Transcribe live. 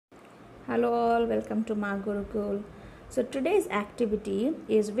Hello all, welcome to Ma Gurukul. So today's activity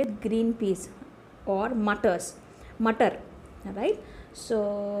is with green peas or matar, right?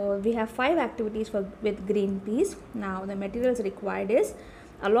 So we have 5 activities with green peas. Now the materials required is,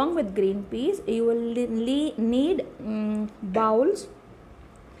 along with green peas, you will need bowls.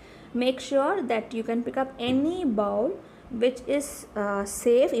 Make sure that you can pick up any bowl which is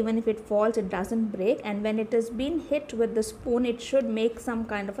safe. Even if it falls, it doesn't break, and when it has been hit with the spoon, it should make some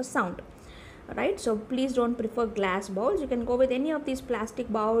kind of a sound, right? So please don't prefer glass bowls. You can go with any of these plastic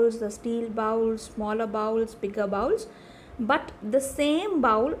bowls, the steel bowls, smaller bowls, bigger bowls, but the same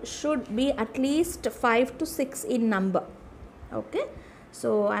bowl should be at least 5 to 6 in number. Okay,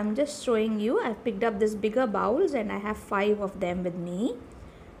 so I'm just showing you. I've picked up this bigger bowls and I have 5 of them with me,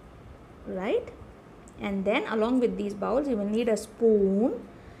 right? And then along with these bowls you will need a spoon,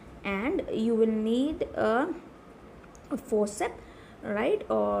 and you will need a forceps, right,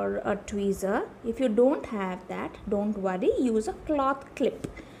 or a tweezer. If you don't have that, don't worry, use a cloth clip.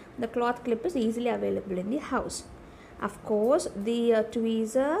 The cloth clip is easily available in the house. Of course, the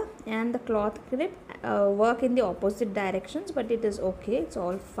tweezer and the cloth clip work in the opposite directions, but it is okay, it's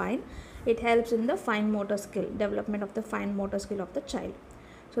all fine. It helps in the fine motor skill, development of the fine motor skill of the child.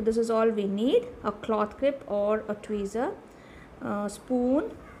 So this is all we need: a cloth clip or a tweezer,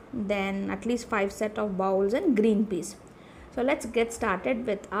 spoon, then at least 5 set of bowls and green peas. So let's get started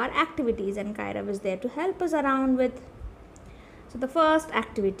with our activities, and Kairav is there to help us around with. So the first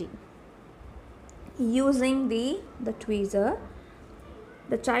activity, using the tweezer,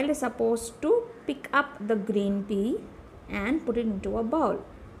 the child is supposed to pick up the green pea and put it into a bowl.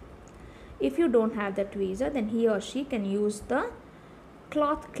 If you don't have the tweezer, then he or she can use the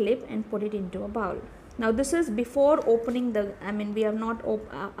cloth clip and put it into a bowl. Now this is before opening the, we have not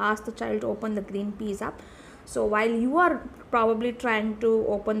asked the child to open the green peas up. So while you are probably trying to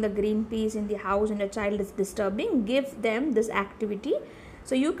open the green peas in the house and the child is disturbing, give them this activity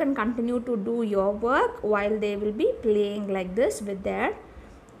so you can continue to do your work while they will be playing like this with their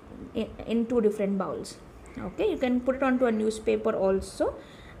in 2 different bowls. Okay, you can put it onto a newspaper also.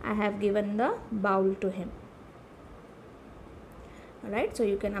 I have given the bowl to him. Alright, so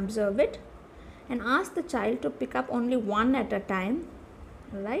you can observe it and ask the child to pick up only one at a time.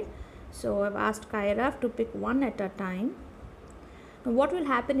 Alright, so I've asked Kairav to pick one at a time. Now what will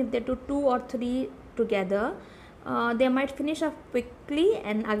happen if they do 2 or 3 together? They might finish up quickly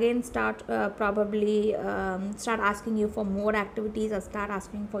and again start start asking you for more activities or start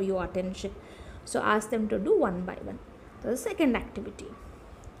asking for your attention. So ask them to do one by one. So the second activity,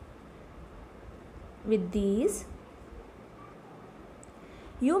 with these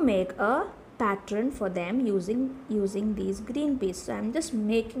you make a pattern for them using these green peas. So I'm just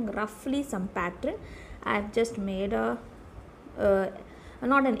making roughly some pattern. I've just made a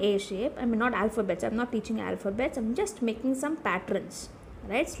not an A shape, not alphabets. I'm not teaching alphabets, I'm just making some patterns,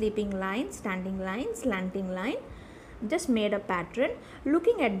 right? Sleeping line, standing line, slanting line. Just made a pattern.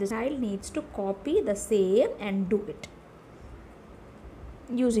 Looking at this, child needs to copy the same and do it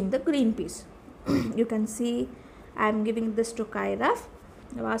using the green peas. You can see I'm giving this to Kairav.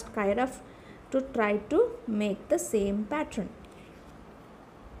 I've asked Kairav to try to make the same pattern.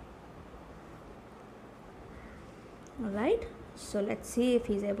 Alright, so let's see if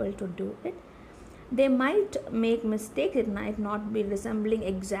he's able to do it. They might make mistakes, it might not be resembling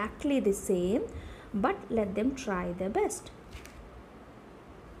exactly the same, but let them try their best.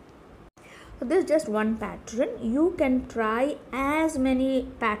 So this is just one pattern. You can try as many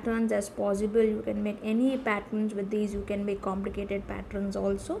patterns as possible. You can make any patterns with these. You can make complicated patterns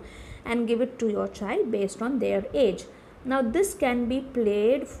also and give it to your child based on their age. Now this can be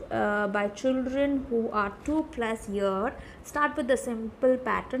played by children who are 2+ years. Start with the simple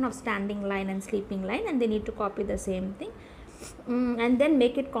pattern of standing line and sleeping line, and they need to copy the same thing, and then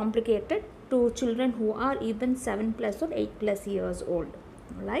make it complicated to children who are even 7+ or 8+ years old,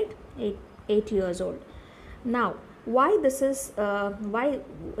 right? 8 years old. Now why this is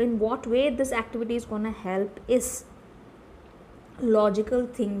in what way this activity is going to help is logical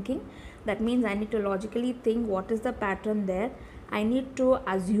thinking. That means I need to logically think what is the pattern there. I need to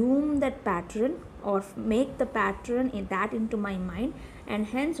assume that pattern or make the pattern into my mind, and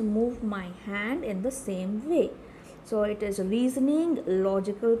hence move my hand in the same way. So it is reasoning,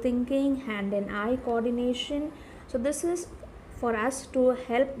 logical thinking, hand and eye coordination. So this is for us to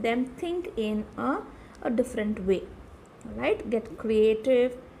help them think in a different way, right? Get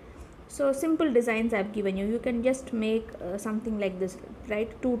creative. So simple designs I've given you. You can just make something like this, right?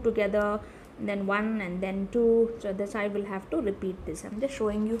 2 together, then 1 and then 2. So this I will have to repeat this. I'm just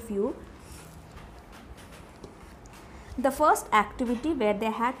showing you few. The first activity where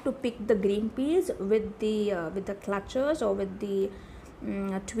they had to pick the green peas with the clutches or with the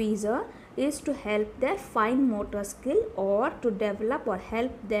tweezer is to help their fine motor skill or to develop or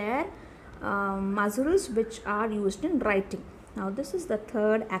help their muscles which are used in writing. Now this is the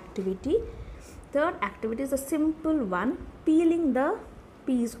third activity. Third activity is a simple one, peeling the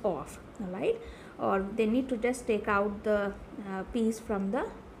peas off, alright, or they need to just take out the peas from the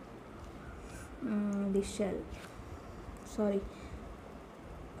shell. Sorry.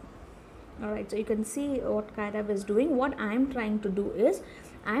 Alright, so you can see what Kairav is doing. What I am trying to do is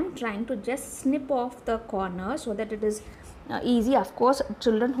I am trying to just snip off the corner so that it is easy. Of course,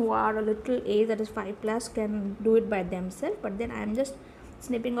 children who are a little age, that is 5+ can do it by themselves, but then I am just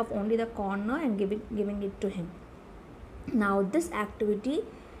snipping off only the corner and giving it to him. Now this activity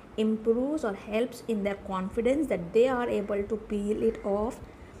improves or helps in their confidence that they are able to peel it off,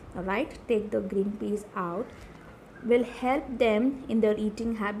 right, take the green peas out, will help them in their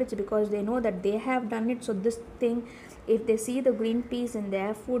eating habits because they know that they have done it. So this thing, if they see the green peas in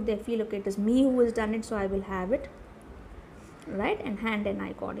their food, they feel, okay, it is me who has done it, so I will have it, right? And hand and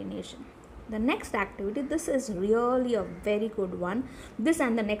eye coordination. The next activity, this is really a very good one. This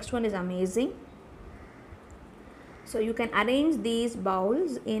and the next one is amazing. So you can arrange these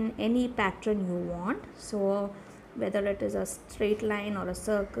bowls in any pattern you want. So whether it is a straight line or a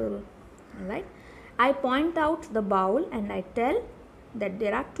circle, right? I point out the bowl and I tell that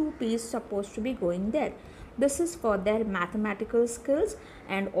there are 2 peas supposed to be going there. This is for their mathematical skills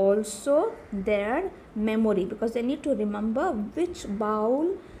and also their memory, because they need to remember which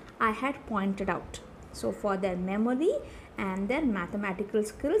bowl I had pointed out. So for their memory and their mathematical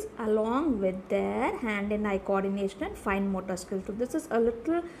skills along with their hand and eye coordination and fine motor skills. So this is a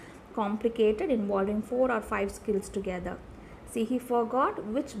little complicated, involving 4 or 5 skills together. See, he forgot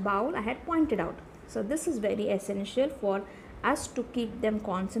which bowl I had pointed out. So this is very essential for us to keep them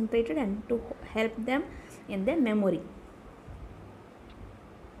concentrated and to help them in their memory.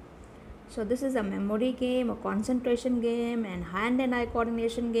 So this is a memory game, a concentration game, and hand and eye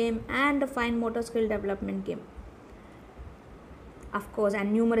coordination game, and a fine motor skill development game, of course,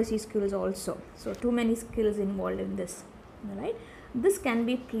 and numeracy skills also. So too many skills involved in this, right? This can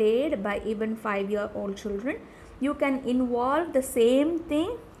be played by even 5-year-old children. You can involve the same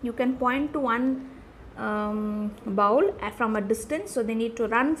thing. You can point to one bowl from a distance, so they need to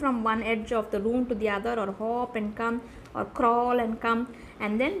run from one edge of the room to the other, or hop and come, or crawl and come,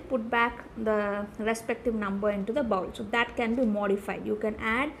 and then put back the respective number into the bowl. So that can be modified. You can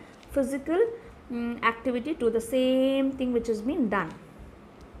add physical activity to the same thing which has been done.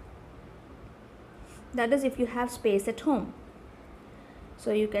 That is if you have space at home.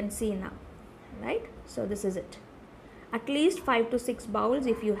 So you can see now, right? So this is it. At least 5 to 6 bowls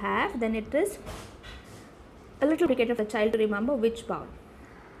if you have, then it is a little complicated for the child to remember which bowl.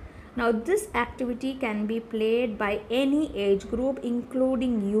 Now this activity can be played by any age group,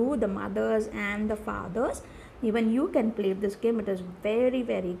 including you, the mothers and the fathers. Even you can play this game. It is very,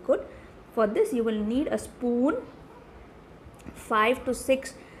 very good. For this you will need a spoon, 5 to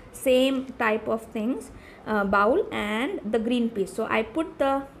 6 same type of things, bowl, and the green piece. So I put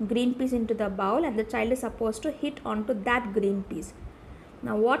the green piece into the bowl and the child is supposed to hit onto that green piece.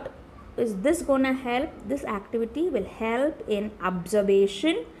 Now what is this going to help? This activity will help in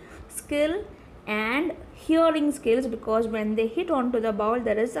observation skill and hearing skills, because when they hit onto the bowl,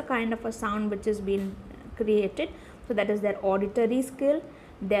 there is a kind of a sound which is being created. So that is their auditory skill,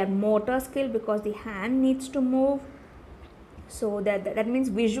 their motor skill, because the hand needs to move. So that means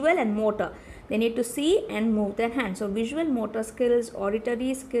visual and motor. They need to see and move their hand. So visual, motor skills,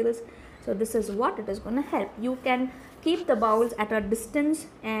 auditory skills. So this is what it is going to help. You can keep the bowls at a distance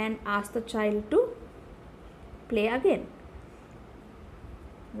and ask the child to play again,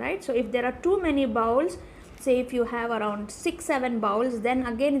 right? So if there are too many bowls, say if you have around 6-7 bowls, then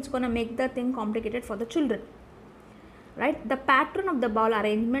again it's going to make the thing complicated for the children, right? The pattern of the bowl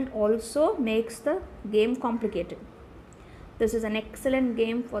arrangement also makes the game complicated. This is an excellent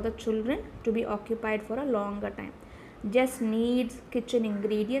game for the children to be occupied for a longer time. Just needs kitchen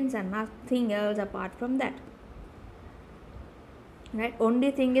ingredients and nothing else apart from that, right?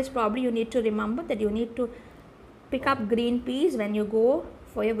 Only thing is probably you need to remember that you need to pick up green peas when you go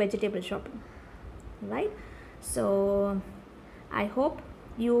for your vegetable shopping, right? So I hope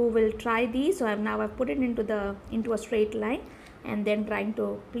you will try these. So I've put it into a straight line and then trying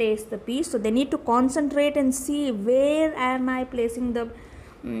to place the piece. So they need to concentrate and see where am I placing the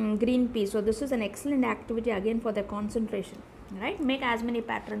green piece. So this is an excellent activity again for the concentration, right? Make as many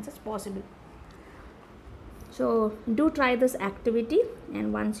patterns as possible. So do try this activity,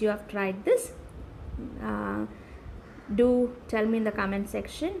 and once you have tried this, Do tell me in the comment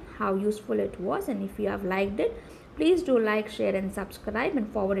section how useful it was, and if you have liked it, please do like, share and subscribe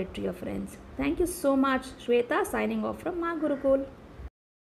and forward it to your friends. Thank you so much. Shweta signing off from Ma Gurukul.